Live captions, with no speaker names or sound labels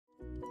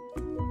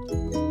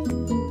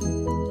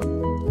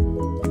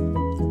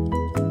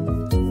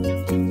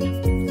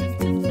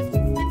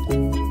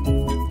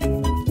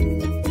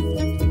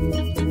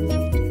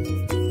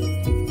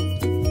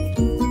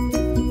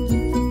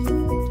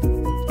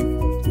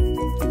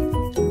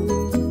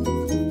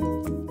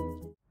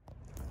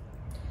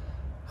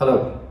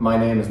Hello, my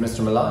name is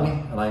Mr.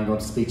 Malotany and I'm going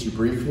to speak to you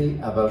briefly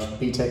about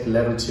BTEC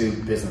Level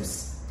 2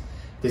 Business.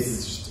 This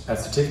is a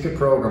certificate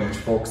program which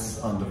focuses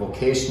on the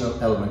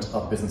vocational element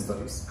of business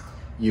studies.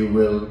 You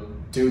will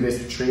do this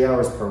for 3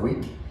 hours per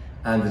week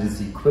and it is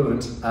the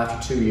equivalent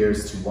after 2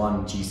 years to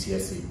 1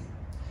 GCSE.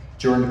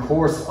 During the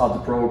course of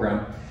the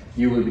program,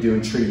 you will be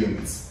doing 3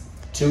 units.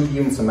 2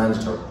 units are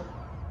mandatory: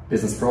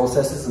 business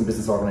processes and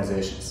business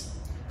organisations.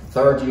 The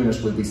third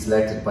unit will be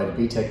selected by the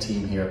BTEC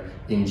team here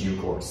in due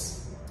course.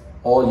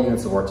 All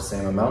units are worth the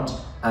same amount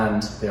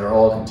and they are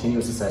all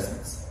continuous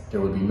assessments.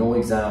 There will be no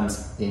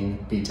exams in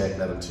BTEC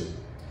Level 2.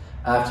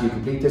 After you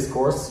complete this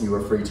course, you are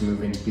free to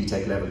move into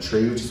BTEC Level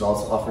 3, which is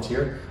also offered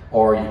here,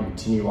 or you can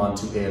continue on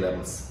to A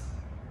levels.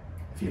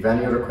 If you have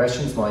any other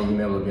questions, my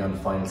email will be on the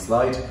final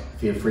slide.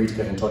 Feel free to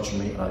get in touch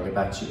with me and I'll get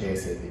back to you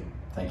ASAP.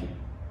 Thank you.